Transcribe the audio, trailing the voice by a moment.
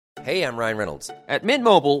Hey, I'm Ryan Reynolds. At Mint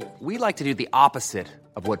Mobile, we like to do the opposite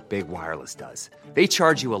of what Big Wireless does. They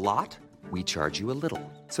charge you a lot, we charge you a little.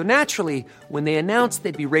 So naturally, when they announced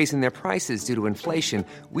they'd be raising their prices due to inflation,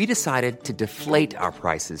 we decided to deflate our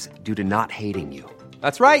prices due to not hating you.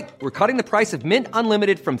 That's right. We're cutting the price of Mint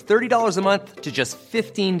Unlimited from $30 a month to just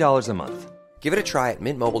 $15 a month. Give it a try at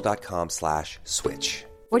mintmobile.com/switch.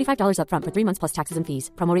 $45 up front for 3 months plus taxes and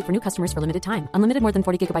fees. Promo rate for new customers for limited time. Unlimited more than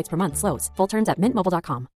 40 gigabytes per month. Slows full terms at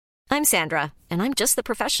mintmobile.com. I'm Sandra, and I'm just the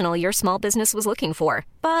professional your small business was looking for.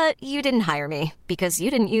 But you didn't hire me because you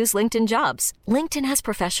didn't use LinkedIn Jobs. LinkedIn has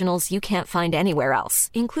professionals you can't find anywhere else,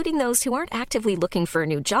 including those who aren't actively looking for a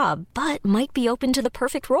new job, but might be open to the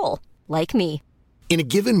perfect role, like me. In a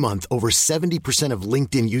given month, over 70% of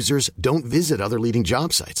LinkedIn users don't visit other leading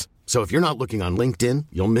job sites. So if you're not looking on LinkedIn,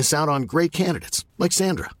 you'll miss out on great candidates like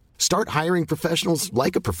Sandra. Start hiring professionals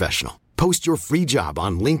like a professional. Post your free job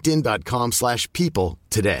on linkedin.com/people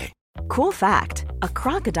today. Cool fact, a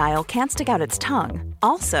crocodile can't stick out its tongue.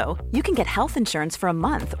 Also, you can get health insurance for a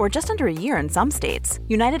month or just under a year in some states.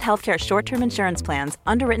 United Healthcare short-term insurance plans,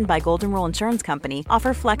 underwritten by Golden Rule Insurance Company,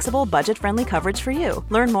 offer flexible, budget-friendly coverage for you.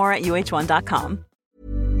 Learn more at uh1.com.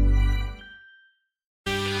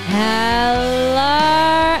 Hello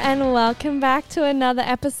and welcome back to another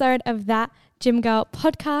episode of That Gym Girl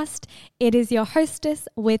podcast. It is your hostess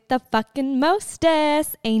with the fucking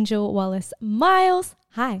mostest, Angel Wallace Miles.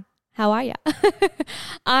 Hi, how are ya?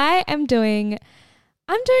 I'm doing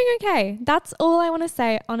okay. That's all I want to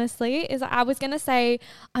say, honestly, is I was going to say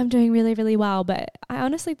I'm doing really, really well, but I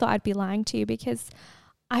honestly thought I'd be lying to you because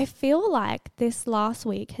I feel like this last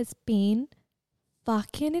week has been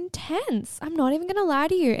fucking intense. I'm not even going to lie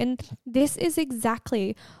to you. And this is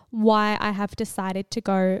exactly why I have decided to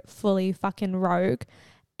go fully fucking rogue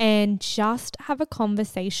and just have a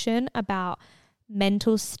conversation about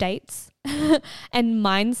mental states and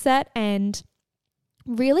mindset and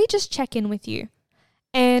really just check in with you.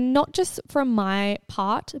 And not just from my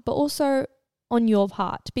part, but also on your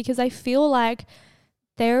part, because I feel like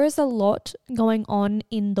there is a lot going on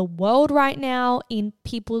in the world right now, in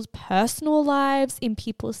people's personal lives, in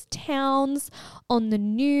people's towns, on the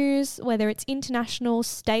news, whether it's international,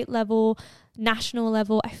 state level, national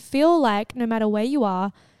level. I feel like no matter where you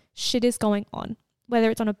are, shit is going on.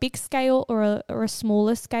 Whether it's on a big scale or a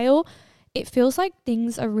smaller scale, it feels like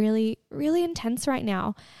things are really, really intense right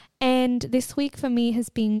now. And this week for me has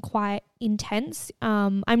been quite intense.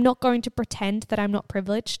 I'm not going to pretend that I'm not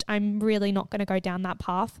privileged. I'm really not going to go down that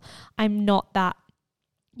path. I'm not that,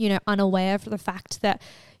 unaware of the fact that,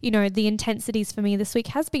 the intensities for me this week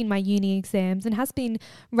has been my uni exams and has been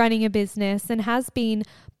running a business and has been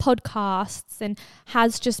podcasts and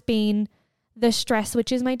has just been the stress,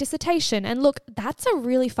 which is my dissertation. And look, that's a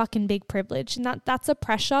really fucking big privilege. And that's a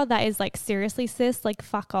pressure that is like, seriously, sis, like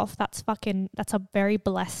fuck off. That's a very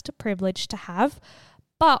blessed privilege to have.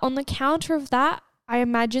 But on the counter of that, I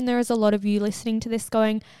imagine there is a lot of you listening to this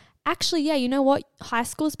going, actually, yeah, you know what? High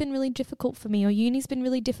school's been really difficult for me, or uni's been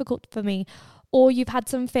really difficult for me, or you've had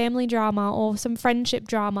some family drama or some friendship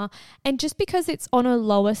drama. And just because it's on a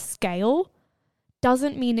lower scale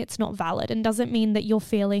doesn't mean it's not valid, and doesn't mean that your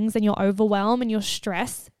feelings and your overwhelm and your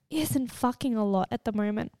stress isn't fucking a lot at the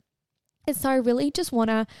moment. And so I really just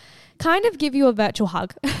want to kind of give you a virtual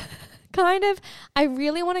hug. I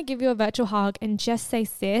really want to give you a virtual hug and just say,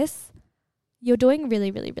 sis, you're doing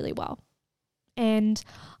really, really, really well. And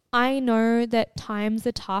I know that times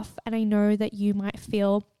are tough, and I know that you might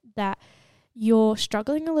feel that you're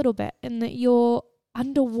struggling a little bit and that you're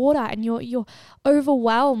underwater and you're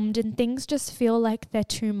overwhelmed and things just feel like they're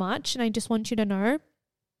too much. And I just want you to know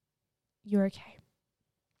you're okay.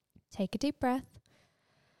 Take a deep breath.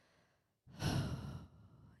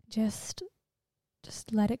 Just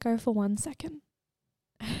let it go for 1 second.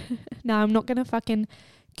 Now, I'm not going to fucking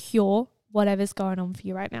cure whatever's going on for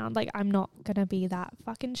you right now. Like, I'm not going to be that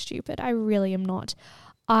fucking stupid. I really am not.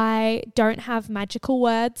 I don't have magical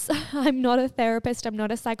words. I'm not a therapist. I'm not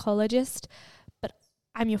a psychologist.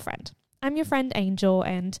 I'm your friend. I'm your friend, Angel,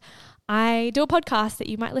 and I do a podcast that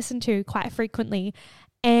you might listen to quite frequently.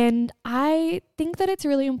 And I think that it's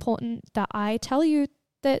really important that I tell you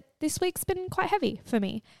that this week's been quite heavy for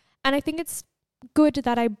me. And I think it's good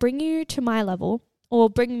that I bring you to my level, or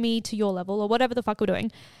bring me to your level, or whatever the fuck we're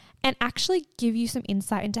doing, and actually give you some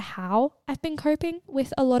insight into how I've been coping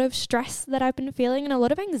with a lot of stress that I've been feeling, and a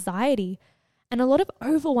lot of anxiety and a lot of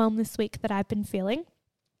overwhelm this week that I've been feeling.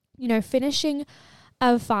 Finishing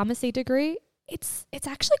a pharmacy degree, it's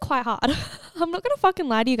actually quite hard. I'm not going to fucking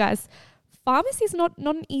lie to you guys. Pharmacy is not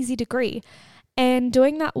an easy degree. And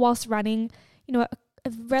doing that whilst running, a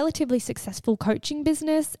relatively successful coaching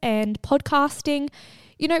business and podcasting,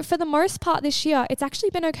 for the most part this year, it's actually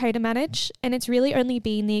been okay to manage, and it's really only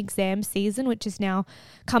been the exam season, which is now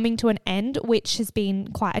coming to an end, which has been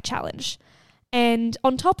quite a challenge. And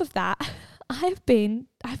on top of that, I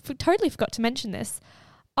totally forgot to mention this.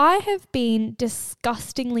 I have been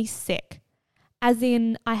disgustingly sick, as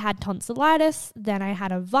in I had tonsillitis, then I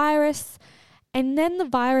had a virus, and then the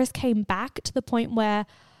virus came back to the point where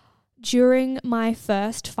during my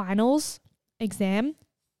first finals exam,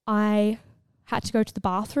 I had to go to the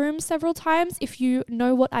bathroom several times, if you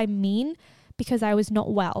know what I mean, because I was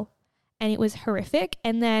not well, and it was horrific.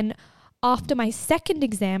 And then after my second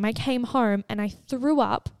exam, I came home and I threw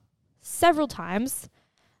up several times,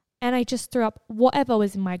 and I just threw up whatever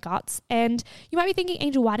was in my guts. And you might be thinking,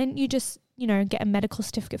 Angel, why didn't you just, get a medical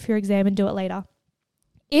certificate for your exam and do it later?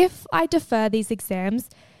 If I defer these exams,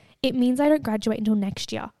 it means I don't graduate until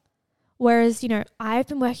next year. Whereas, I've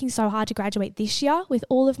been working so hard to graduate this year with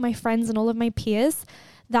all of my friends and all of my peers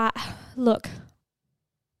that, look,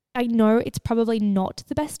 I know it's probably not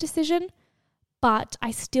the best decision, but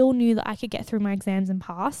I still knew that I could get through my exams and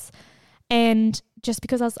pass. And just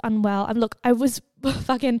because I was unwell, I was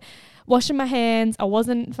fucking washing my hands. I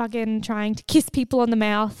wasn't fucking trying to kiss people on the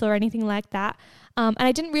mouth or anything like that. And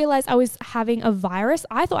I didn't realize I was having a virus.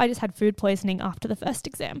 I thought I just had food poisoning after the first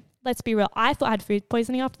exam. Let's be real. I thought I had food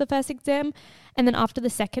poisoning after the first exam. And then after the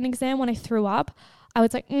second exam, when I threw up, I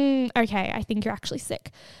was like, okay, I think you're actually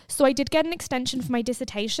sick. So I did get an extension for my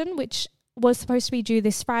dissertation, which was supposed to be due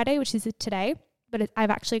this Friday, which is today. But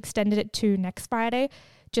I've actually extended it to next Friday,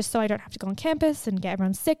 just so I don't have to go on campus and get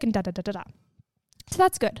everyone sick and da-da-da-da-da. So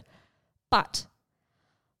that's good. But,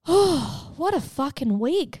 what a fucking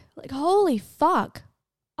week. Holy fuck.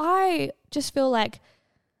 I just feel like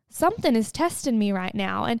something is testing me right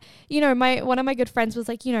now. And, one of my good friends was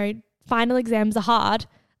like, final exams are hard,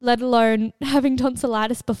 let alone having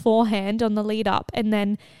tonsillitis beforehand on the lead up and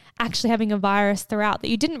then actually having a virus throughout that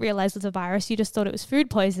you didn't realize was a virus. You just thought it was food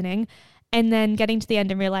poisoning, and then getting to the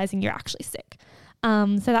end and realizing you're actually sick.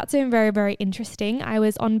 So that's been very, very interesting. I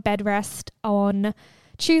was on bed rest on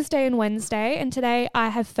Tuesday and Wednesday, and today I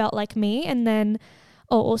have felt like me, and then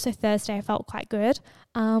also Thursday I felt quite good.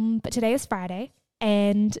 But today is Friday,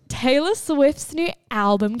 and Taylor Swift's new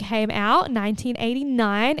album came out,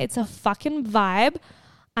 1989. It's a fucking vibe.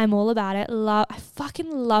 I'm all about it. I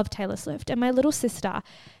fucking love Taylor Swift. And my little sister,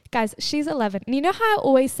 guys, she's 11. And you know how I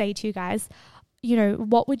always say to you guys,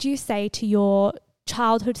 what would you say to your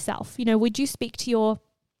childhood self? Would you speak to your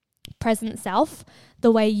present self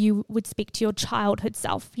the way you would speak to your childhood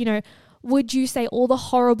self? Would you say all the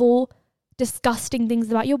horrible, disgusting things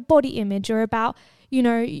about your body image or about,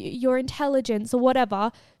 your intelligence or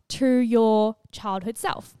whatever to your childhood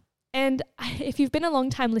self? And if you've been a long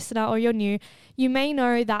time listener or you're new, you may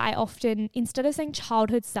know that I often, instead of saying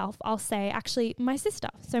childhood self, I'll say actually my sister.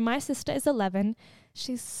 So my sister is 11.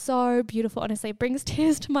 She's so beautiful. Honestly, it brings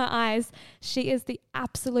tears to my eyes. She is the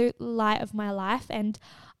absolute light of my life. And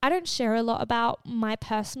I don't share a lot about my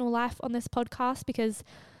personal life on this podcast because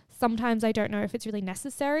sometimes I don't know if it's really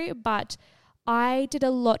necessary, but I did a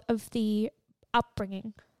lot of the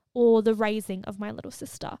upbringing or the raising of my little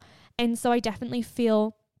sister. And so I definitely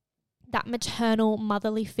feel that maternal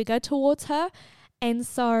motherly figure towards her. And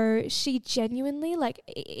so she genuinely,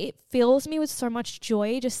 it fills me with so much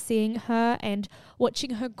joy just seeing her and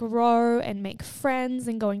watching her grow and make friends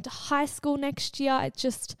and going to high school next year.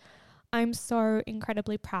 I'm so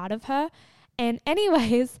incredibly proud of her. And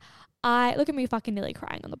anyways, look at me fucking nearly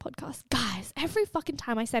crying on the podcast. Guys, every fucking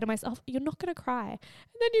time I say to myself, you're not going to cry. And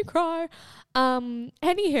then you cry.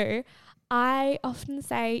 Anywho, I often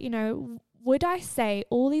say, would I say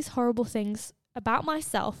all these horrible things about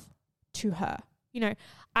myself to her?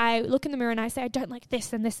 I look in the mirror and I say, I don't like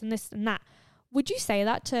this and this and this and that. Would you say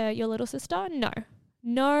that to your little sister?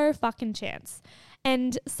 No fucking chance.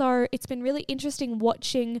 And so it's been really interesting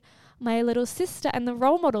watching my little sister and the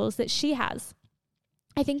role models that she has.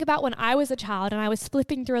 I think about when I was a child and I was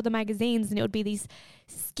flipping through the magazines and it would be these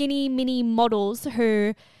skinny mini models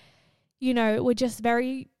who, were just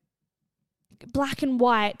very black and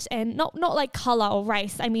white and not like color or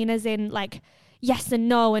race. I mean, as in yes and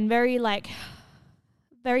no and very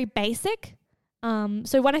very basic.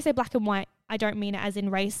 So when I say black and white, I don't mean it as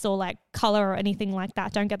in race or color or anything like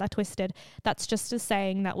that. Don't get that twisted. That's just a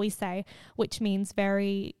saying that we say, which means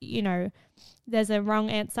very, there's a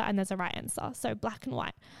wrong answer and there's a right answer. So black and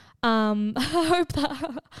white. I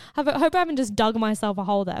hope I haven't just dug myself a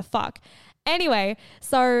hole there. Fuck. Anyway,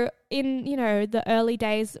 so in, the early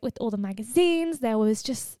days with all the magazines, there was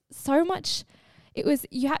just so much. It was,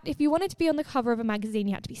 if you wanted to be on the cover of a magazine,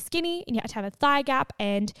 you had to be skinny and you had to have a thigh gap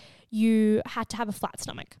and you had to have a flat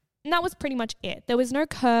stomach. And that was pretty much it. There was no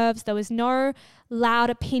curves. There was no loud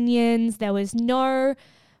opinions. There was no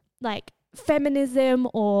like feminism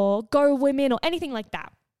or go women or anything like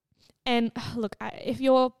that. And look, if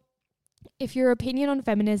your opinion on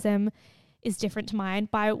feminism is different to mine,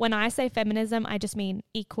 when I say feminism, I just mean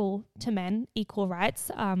equal to men, equal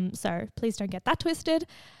rights. So please don't get that twisted.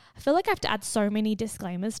 I feel like I have to add so many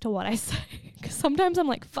disclaimers to what I say because sometimes I'm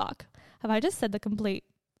like, fuck, have I just said the complete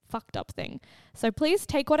fucked up thing? So please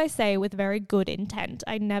take what I say with very good intent.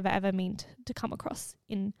 I never ever mean to come across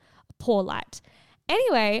in a poor light.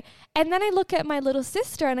 Anyway, and then I look at my little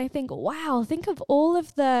sister and I think, wow, think of all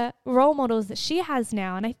of the role models that she has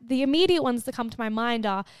now. And the immediate ones that come to my mind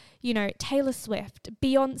are, you know, Taylor Swift,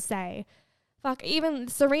 Beyonce, even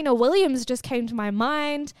Serena Williams just came to my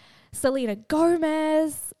mind, Selena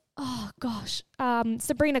Gomez, oh gosh,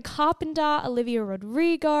 Sabrina Carpenter, Olivia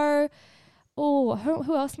Rodrigo. Oh,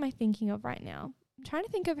 who else am I thinking of right now? I'm trying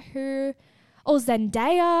to think of who. Oh,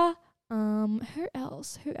 Zendaya. Who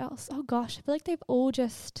else? Oh gosh, I feel like they've all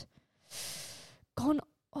just gone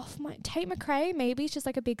off my... Tate McRae, maybe. She's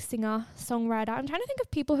like a big singer, songwriter. I'm trying to think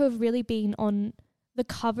of people who have really been on the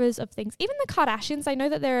covers of things. Even the Kardashians, I know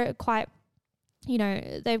that they're quite, you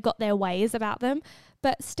know, they've got their ways about them,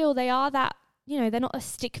 but still they are that, you know, they're not a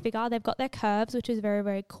stick figure. They've got their curves, which is very,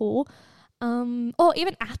 very cool. Or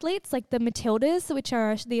even athletes like the Matildas, which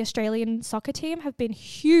are the Australian soccer team, have been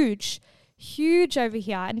huge over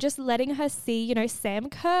here. And just letting her see, you know, Sam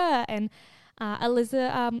Kerr and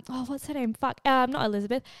Elizabeth, what's her name? Not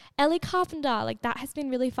Elizabeth, Ellie Carpenter. Like that has been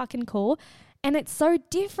really fucking cool. And it's so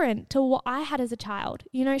different to what I had as a child.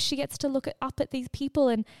 You know, she gets to look up at these people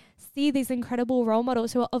and see these incredible role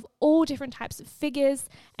models who are of all different types of figures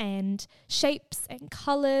and shapes and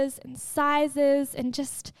colors and sizes and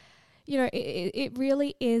just... You know, it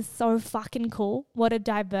really is so fucking cool what a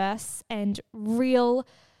diverse and real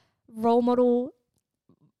role model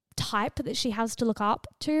type that she has to look up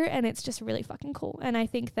to, and it's just really fucking cool. And I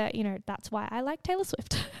think that, you know, that's why I like Taylor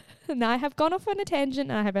Swift. And I have gone off on a tangent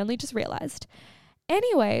and I have only just realized.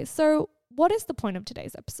 Anyway, so what is the point of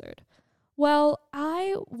today's episode? Well,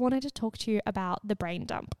 I wanted to talk to you about the brain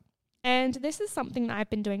dump. And this is something that I've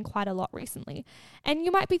been doing quite a lot recently. And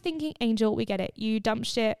you might be thinking, Angel, we get it. You dump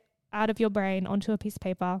shit out of your brain onto a piece of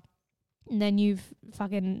paper and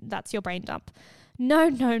then that's your brain dump. No.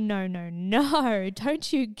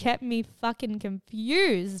 Don't you get me fucking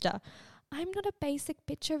confused. I'm not a basic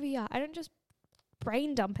bitch over here. I don't just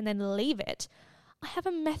brain dump and then leave it. I have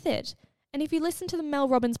a method. And if you listen to the Mel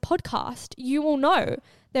Robbins podcast, you will know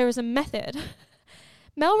there is a method.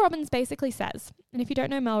 Mel Robbins basically says, and if you don't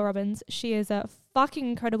know Mel Robbins, she is a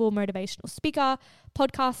fucking incredible motivational speaker,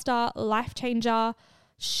 podcaster, life changer.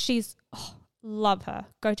 Love her.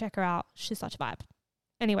 Go check her out. She's such a vibe.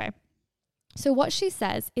 Anyway, so what she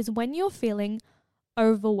says is when you're feeling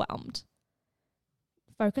overwhelmed,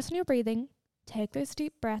 focus on your breathing, take those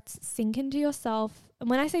deep breaths, sink into yourself.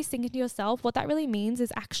 And when I say sink into yourself, what that really means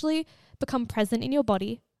is actually become present in your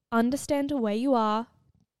body, understand where you are,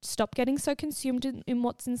 stop getting so consumed in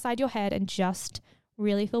what's inside your head and just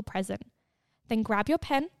really feel present. Then grab your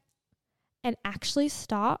pen and actually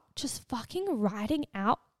start just fucking writing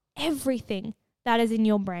out everything that is in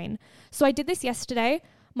your brain. So I did this yesterday.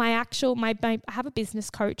 I have a business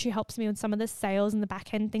coach who helps me with some of the sales and the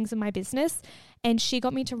back end things of my business. And she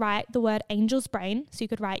got me to write the word Angel's brain. So you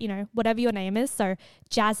could write, you know, whatever your name is. So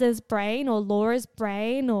Jazz's brain or Laura's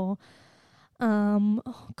brain or, I'm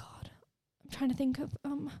trying to think of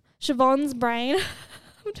Siobhan's brain.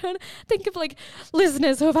 I'm trying to think of like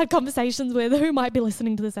listeners who I've had conversations with who might be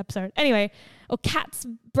listening to this episode. Anyway, or Kat's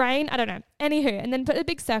brain, I don't know. Anywho, and then put a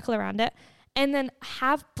big circle around it and then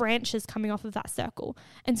have branches coming off of that circle.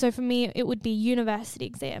 And so for me, it would be university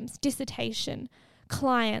exams, dissertation,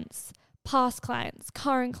 clients, past clients,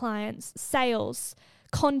 current clients, sales,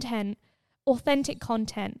 content, authentic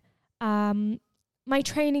content, my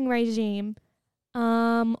training regime,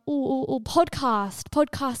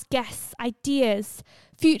 podcast guests, ideas,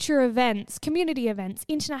 future events, community events,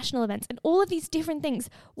 international events, and all of these different things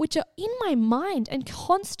which are in my mind and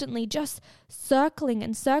constantly just circling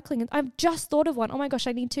and circling. And I've just thought of one. Oh my gosh,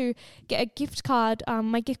 I need to get a gift card,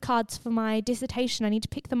 my gift cards for my dissertation. I need to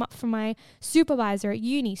pick them up from my supervisor at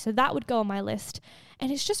uni. So that would go on my list.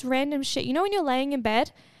 And it's just random shit. You know, when you're laying in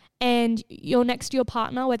bed and you're next to your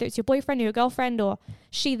partner, whether it's your boyfriend or your girlfriend or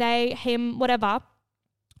she, they, him, whatever,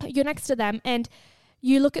 you're next to them and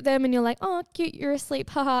you look at them and you're like, oh, cute, you're asleep,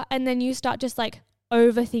 haha. And then you start just like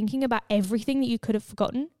overthinking about everything that you could have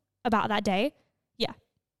forgotten about that day. Yeah,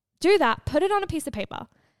 do that. Put it on a piece of paper.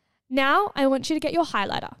 Now I want you to get your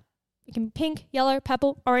highlighter. It can be pink, yellow,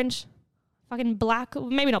 purple, orange. fucking black,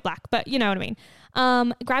 maybe not black, but you know what I mean.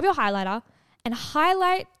 Grab your highlighter and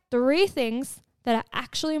highlight 3 things that are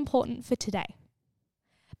actually important for today.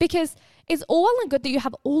 Because it's all well and good that you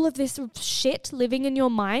have all of this shit living in your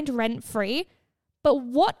mind rent-free, but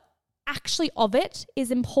what actually of it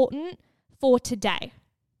is important for today?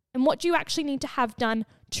 And what do you actually need to have done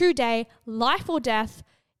today, life or death,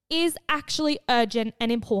 is actually urgent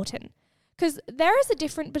and important. Because there is a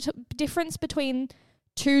difference between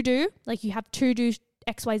to do, like you have to do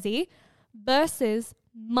XYZ, versus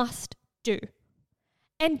must do.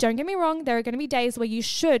 And don't get me wrong, there are going to be days where you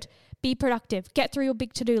should be productive, get through your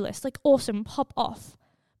big to-do list, like awesome, pop off.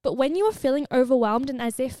 But when you are feeling overwhelmed and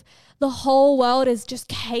as if the whole world is just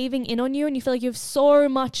caving in on you and you feel like you have so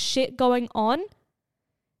much shit going on,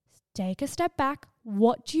 take a step back.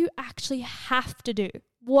 What do you actually have to do?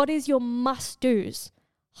 What is your must-dos?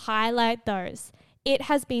 Highlight those. It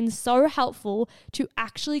has been so helpful to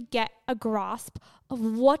actually get a grasp of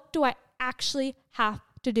what do I actually have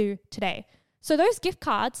to do today. So those gift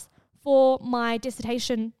cards for my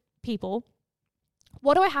dissertation people,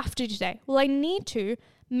 what do I have to do today? Well, I need to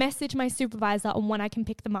message my supervisor on when I can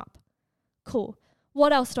pick them up. Cool.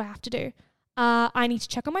 What else do I have to do? I need to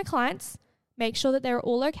check on my clients, make sure that they're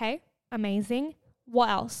all okay. Amazing. What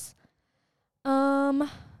else?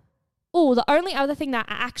 The only other thing that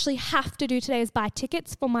I actually have to do today is buy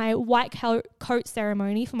tickets for my white coat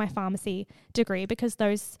ceremony for my pharmacy degree, because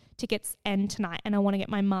those tickets end tonight and I want to get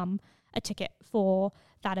my mum a ticket for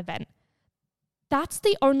that event. That's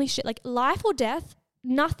the only shit. Like life or death,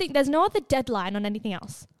 nothing. There's no other deadline on anything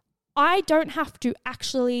else. I don't have to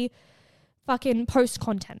actually fucking post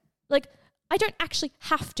content. Like I don't actually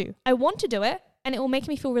have to. I want to do it. And it will make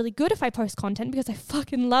me feel really good if I post content because I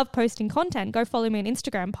fucking love posting content. Go follow me on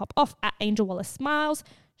Instagram, pop off at Angel Wallace Smiles.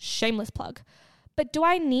 Shameless plug. But do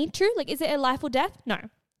I need to? Like, is it a life or death? No.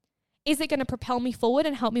 Is it going to propel me forward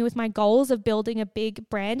and help me with my goals of building a big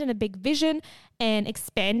brand and a big vision and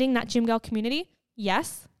expanding that gym girl community?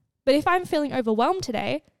 Yes. But if I'm feeling overwhelmed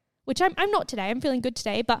today, which I'm not today, I'm feeling good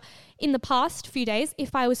today, but in the past few days,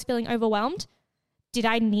 if I was feeling overwhelmed, did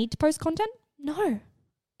I need to post content? No.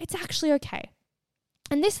 It's actually okay.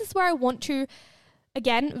 And this is where I want to,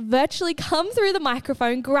 again, virtually come through the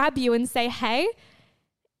microphone, grab you and say, hey,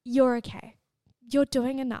 you're okay. You're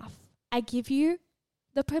doing enough. I give you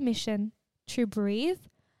the permission to breathe.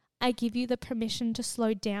 I give you the permission to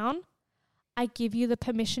slow down. I give you the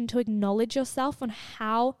permission to acknowledge yourself on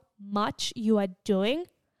how much you are doing.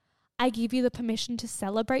 I give you the permission to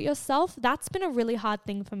celebrate yourself. That's been a really hard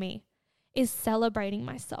thing for me, is celebrating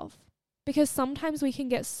myself. Because sometimes we can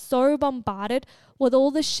get so bombarded with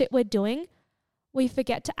all the shit we're doing, we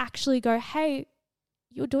forget to actually go, hey,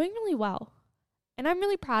 you're doing really well. And I'm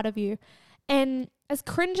really proud of you. And as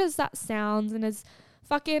cringe as that sounds and as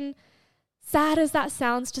fucking sad as that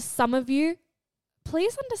sounds to some of you,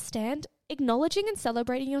 please understand, acknowledging and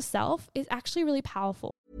celebrating yourself is actually really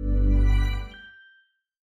powerful.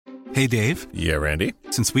 Hey, Dave. Yeah, Randy.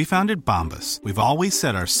 Since we founded Bombas, we've always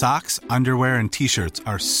said our socks, underwear, and T-shirts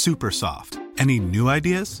are super soft. Any new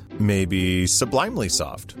ideas? Maybe sublimely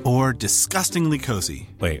soft. Or disgustingly cozy.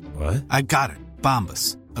 Wait, what? I got it.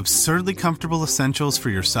 Bombas. Absurdly comfortable essentials for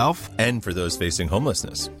yourself and for those facing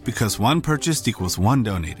homelessness. Because one purchased equals one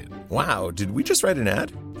donated. Wow, did we just write an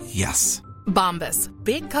ad? Yes. Bombas.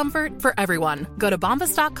 Big comfort for everyone. Go to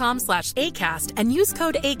bombas.com/ACAST and use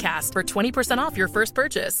code ACAST for 20% off your first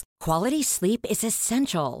purchase. Quality sleep is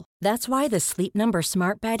essential. That's why the Sleep Number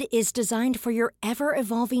Smart Bed is designed for your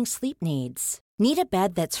ever-evolving sleep needs. Need a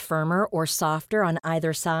bed that's firmer or softer on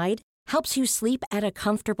either side? Helps you sleep at a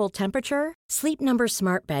comfortable temperature? Sleep Number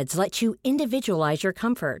Smart Beds let you individualize your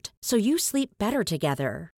comfort so you sleep better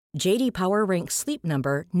together. J.D. Power ranks Sleep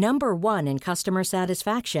Number number 1 in customer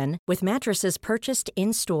satisfaction with mattresses purchased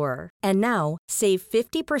in-store. And now, save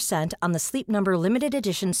 50% on the Sleep Number Limited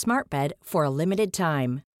Edition Smart Bed for a limited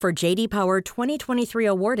time. For J.D. Power 2023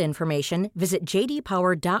 award information, visit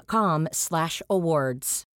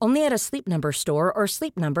jdpower.com/awards. Only at a Sleep Number store or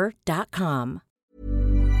sleepnumber.com.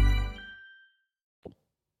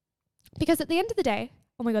 Because at the end of the day,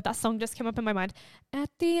 oh my God, that song just came up in my mind.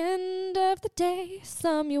 At the end of the day,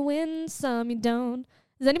 some you win, some you don't.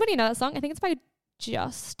 Does anybody know that song? I think it's by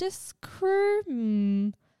Justice Crew.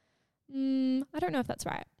 I don't know if that's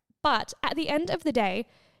right. But at the end of the day,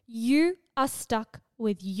 you are stuck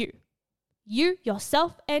with you. You,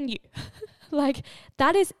 yourself, and you. Like,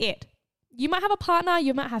 that is it. You might have a partner,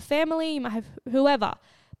 you might have family, you might have whoever.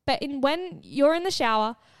 But when you're in the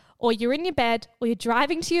shower, or you're in your bed, or you're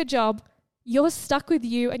driving to your job, you're stuck with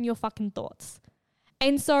you and your fucking thoughts.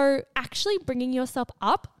 And so actually bringing yourself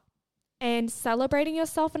up and celebrating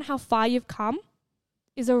yourself and how far you've come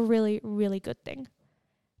is a really, really good thing.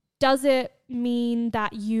 Does it mean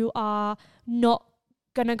that you are not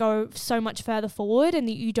going to go so much further forward and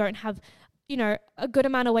that you don't have, you know, a good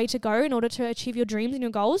amount of way to go in order to achieve your dreams and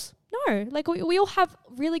your goals? No, like we all have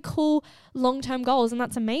really cool long-term goals, and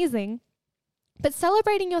that's amazing. But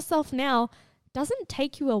celebrating yourself now doesn't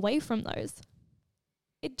take you away from those.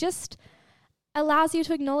 It just allows you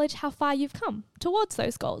to acknowledge how far you've come towards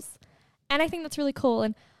those goals. And I think that's really cool.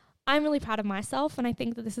 And I'm really proud of myself. And I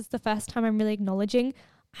think that this is the first time I'm really acknowledging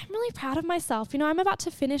I'm really proud of myself. You know, I'm about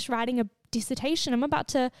to finish writing a dissertation. I'm about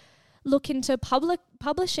to look into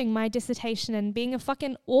publishing my dissertation and being a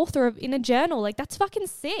fucking author in a journal. Like, that's fucking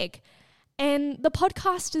sick. And the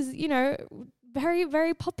podcast is, you know, very,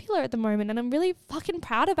 very popular at the moment. And I'm really fucking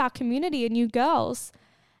proud of our community and you girls.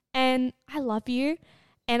 And I love you.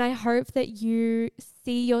 And I hope that you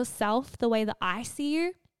see yourself the way that I see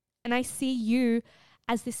you. And I see you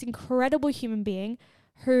as this incredible human being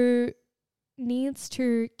who needs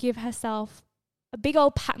to give herself a big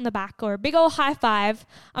old pat on the back or a big old high five.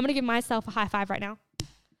 I'm going to give myself a high five right now.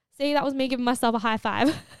 See, that was me giving myself a high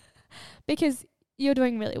five because you're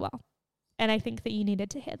doing really well. And I think that you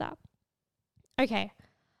needed to hear that. Okay,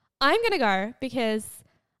 I'm going to go because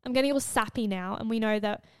I'm getting all sappy now and we know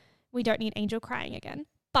that we don't need Angel crying again.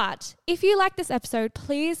 But if you like this episode,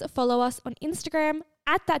 please follow us on Instagram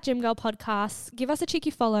at That Gym Girl Podcast. Give us a cheeky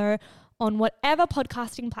follow on whatever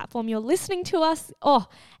podcasting platform you're listening to us. Oh,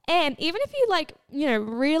 and even if you like, you know,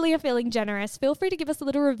 really are feeling generous, feel free to give us a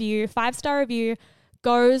little review. 5-star review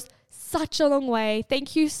goes such a long way.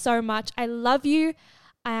 Thank you so much. I love you.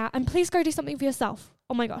 And please go do something for yourself.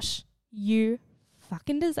 Oh my gosh, you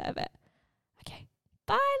fucking deserve it. Okay,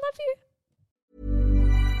 bye. Love you.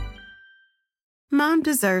 Mom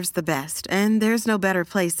deserves the best, and there's no better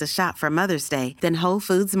place to shop for Mother's Day than Whole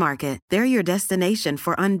Foods Market. They're your destination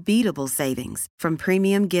for unbeatable savings, from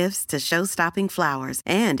premium gifts to show-stopping flowers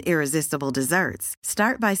and irresistible desserts.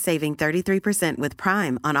 Start by saving 33% with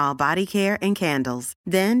Prime on all body care and candles.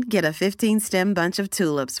 Then get a 15-stem bunch of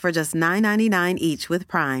tulips for just $9.99 each with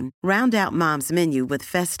Prime. Round out Mom's menu with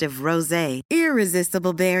festive rosé,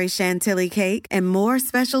 irresistible berry chantilly cake, and more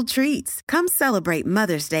special treats. Come celebrate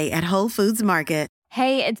Mother's Day at Whole Foods Market.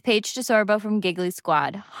 Hey, it's Paige DeSorbo from Giggly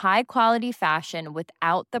Squad. High quality fashion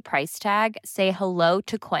without the price tag. Say hello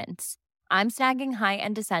to Quince. I'm snagging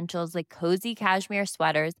high-end essentials like cozy cashmere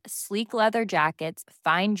sweaters, sleek leather jackets,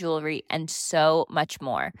 fine jewelry, and so much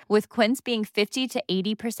more. With Quince being 50 to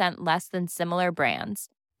 80% less than similar brands.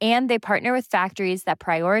 And they partner with factories that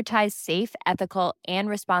prioritize safe, ethical, and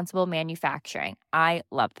responsible manufacturing. I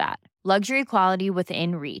love that. Luxury quality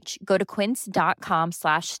within reach. Go to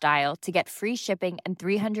quince.com/style to get free shipping and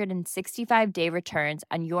 365-day returns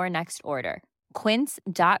on your next order.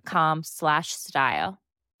 Quince.com/style.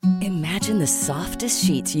 Imagine the softest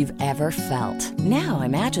sheets you've ever felt. Now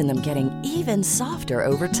imagine them getting even softer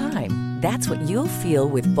over time. That's what you'll feel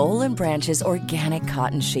with Boll & Branch's organic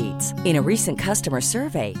cotton sheets. In a recent customer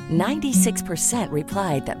survey, 96%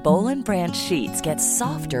 replied that Boll & Branch sheets get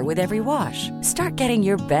softer with every wash. Start getting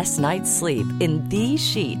your best night's sleep in these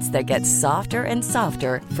sheets that get softer and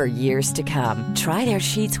softer for years to come. Try their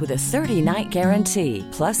sheets with a 30-night guarantee.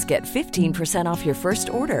 Plus, get 15% off your first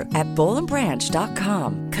order at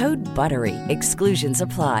bollandbranch.com. Code BUTTERY. Exclusions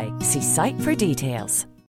apply. See site for details.